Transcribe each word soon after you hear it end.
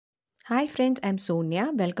Hi friends, I'm Soniya.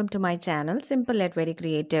 Welcome to my channel Simple yet Very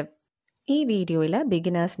Creative. ഈ വീഡിയോയിൽ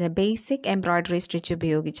ബിഗിനേഴ്സിന് basic embroidery stitch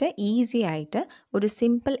ഉപയോഗിച്ച് easy ആയിട്ട് ഒരു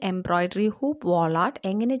simple embroidery hoop വാൾ art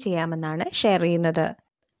എങ്ങനെ ചെയ്യാമെന്നാണ് ഷെയർ ചെയ്യുന്നത്.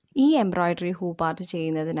 ഈ എംബ്രോയ്ഡറി ഹൂപ്പ് ആർട്ട്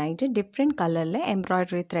ചെയ്യുന്നതിനായിട്ട് ഡിഫറെൻറ്റ് കളറിലെ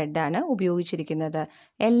എംബ്രോയ്ഡറി ത്രെഡാണ് ഉപയോഗിച്ചിരിക്കുന്നത്.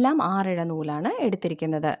 എല്ലാം 6 ഇഴ നൂലാണ്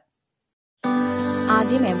എടുത്തിരിക്കുന്നത്.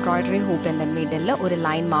 ആദ്യം എംബ്രോയ്ഡറി ഹൂപ്പിൻ്റെ മിഡിൽ ഒരു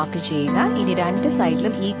ലൈൻ മാർക്ക് ചെയ്യുക. ഇനി രണ്ട്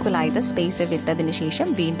സൈഡിലും ഈക്വൽ ആയിട്ട് സ്പേസ് വിട്ടതിന് ശേഷം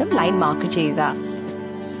വീണ്ടും ലൈൻ മാർക്ക് ചെയ്യുക.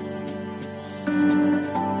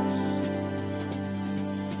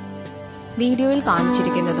 വീഡിയോയിൽ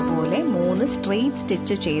കാണിച്ചിരിക്കുന്നത് പോലെ 3 സ്ട്രെയിറ്റ്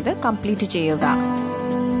സ്റ്റിച്ച് ചെയ്ത് കംപ്ലീറ്റ് ചെയ്യുക.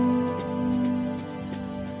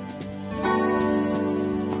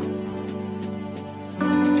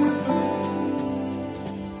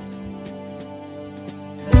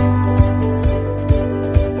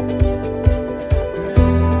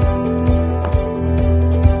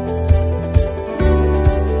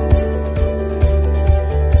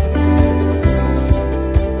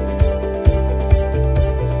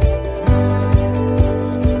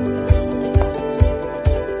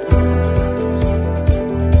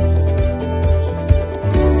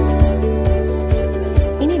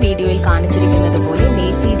 വീഡിയോയിൽ കാണിച്ചിരിക്കുന്നത് പോലെ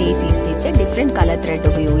daisy stitch different colour thread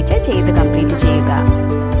ഉപയോഗിച്ച് ചെയ്ത് കംപ്ലീറ്റ് ചെയ്യുക.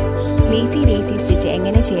 ഡേസി സ്റ്റിച്ച്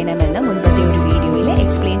എങ്ങനെ ചെയ്യണമെന്ന് മുൻപത്തെ ഒരു വീഡിയോയിൽ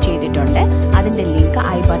എക്സ്പ്ലെയിൻ ചെയ്തിട്ടുണ്ട്. അതിൻ്റെ ലിങ്ക്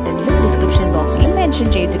ഐ ബട്ടണിലും ഡിസ്ക്രിപ്ഷൻ ബോക്സിലും മെൻഷൻ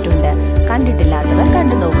ചെയ്തിട്ടുണ്ട്. കണ്ടിട്ടില്ലാത്തവർ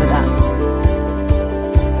കണ്ടു നോക്കുക.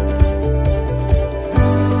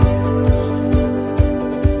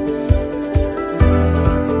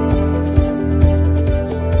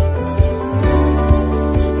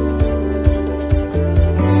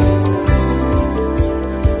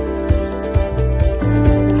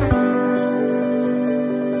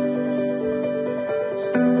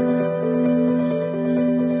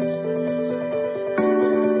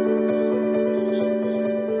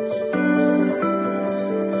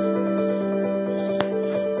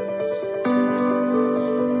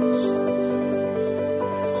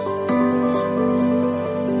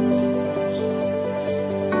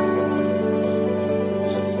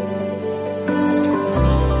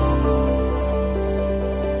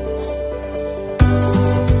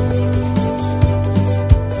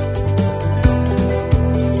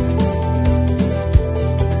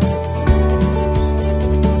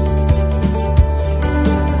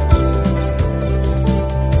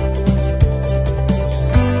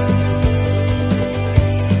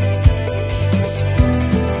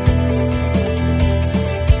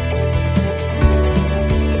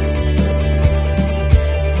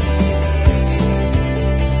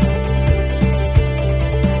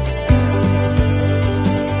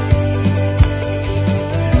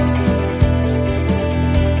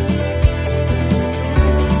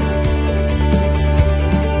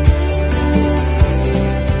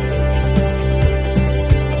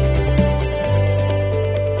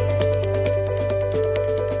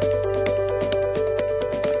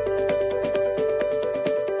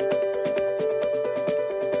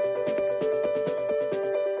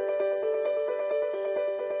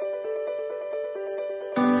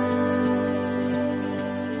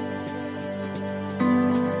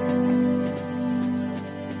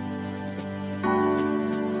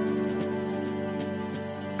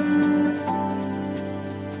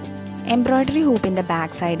 എംബ്രോയ്ഡറി ഹൂപ്പിൻ്റെ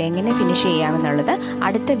ബാക്ക് സൈഡ് എങ്ങനെ ഫിനിഷ് ചെയ്യാമെന്നുള്ളത്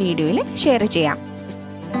അടുത്ത വീഡിയോയിൽ ഷെയർ ചെയ്യാം.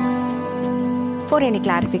 For any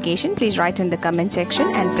clarification, please write in the comment section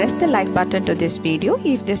and press the like button to this video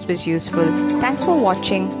if this was useful. Thanks for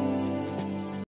watching.